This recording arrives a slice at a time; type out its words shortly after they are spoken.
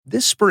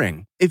This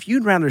spring, if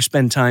you'd rather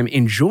spend time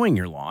enjoying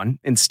your lawn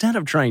instead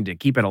of trying to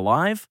keep it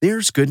alive,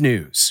 there's good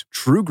news.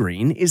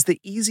 TruGreen is the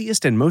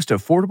easiest and most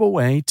affordable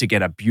way to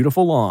get a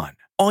beautiful lawn.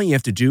 All you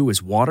have to do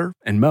is water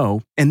and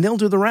mow, and they'll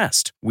do the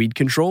rest. Weed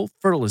control,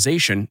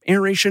 fertilization,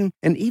 aeration,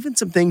 and even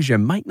some things you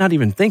might not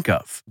even think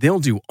of. They'll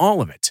do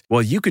all of it,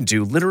 while you can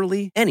do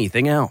literally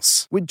anything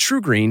else. With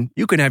TruGreen,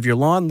 you can have your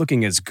lawn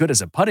looking as good as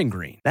a putting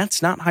green.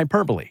 That's not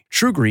hyperbole.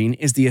 TruGreen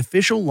is the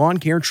official lawn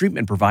care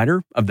treatment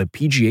provider of the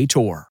PGA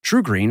Tour.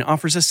 TruGreen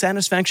offers a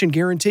satisfaction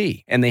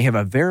guarantee, and they have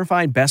a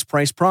verified best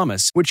price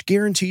promise, which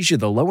guarantees you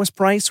the lowest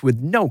price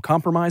with no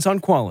compromise on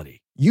quality.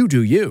 You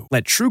do you.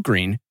 Let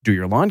TruGreen do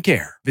your lawn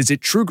care. Visit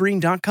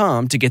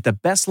TruGreen.com to get the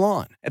best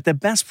lawn at the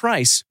best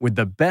price with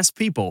the best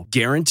people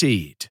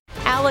guaranteed.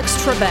 Alex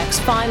Trebek's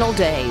final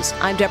days.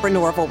 I'm Deborah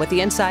Norville with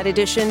the Inside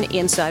Edition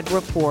Inside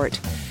Report.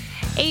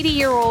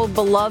 80-year-old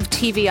beloved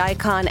TV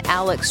icon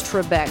Alex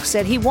Trebek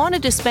said he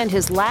wanted to spend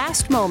his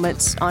last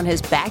moments on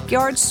his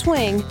backyard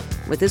swing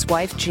with his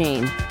wife,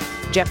 Jean.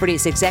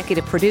 Jeopardy's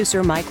executive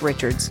producer, Mike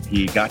Richards.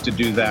 He got to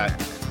do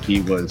that. He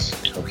was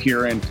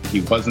coherent. He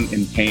wasn't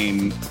in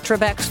pain.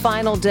 Trebek's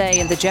final day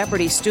in the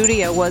Jeopardy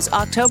studio was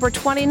October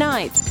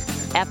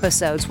 29th.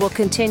 Episodes will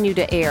continue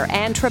to air,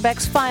 and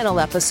Trebek's final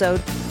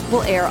episode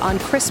will air on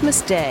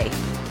Christmas Day.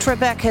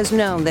 Trebek has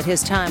known that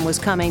his time was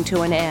coming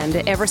to an end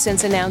ever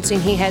since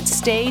announcing he had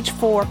stage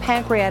 4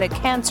 pancreatic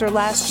cancer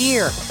last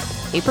year.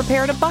 He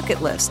prepared a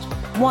bucket list,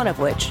 one of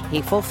which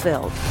he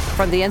fulfilled.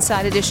 From the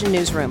Inside Edition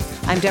newsroom,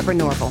 I'm Deborah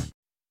Norville.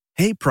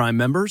 Hey, Prime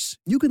members,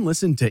 you can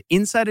listen to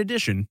Inside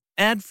Edition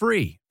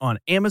ad-free on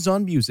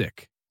Amazon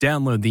Music.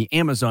 Download the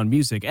Amazon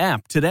Music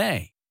app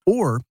today.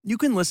 Or you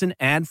can listen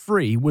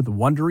ad-free with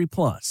Wondery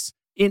Plus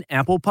in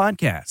Apple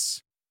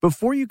Podcasts.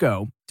 Before you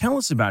go, tell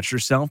us about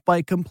yourself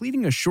by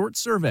completing a short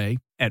survey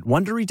at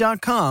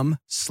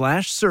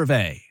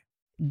Wondery.com/survey.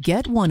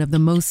 Get one of the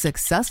most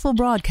successful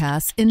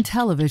broadcasts in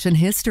television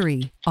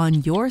history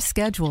on your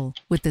schedule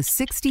with the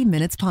 60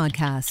 Minutes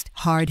Podcast.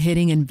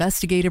 Hard-hitting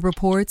investigative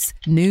reports,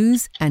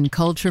 news, and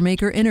culture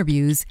maker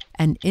interviews,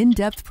 and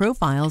in-depth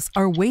profiles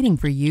are waiting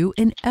for you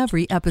in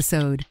every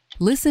episode.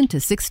 Listen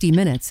to 60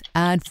 Minutes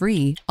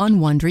ad-free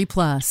on Wondery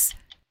Plus.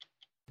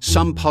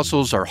 Some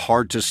puzzles are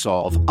hard to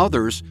solve,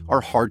 others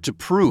are hard to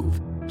prove.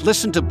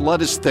 Listen to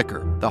Blood is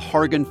Thicker, The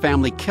Hargan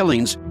Family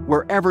Killings,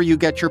 wherever you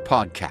get your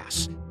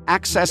podcasts.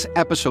 Access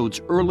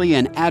episodes early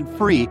and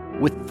ad-free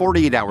with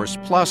 48 Hours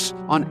Plus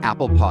on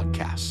Apple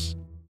Podcasts.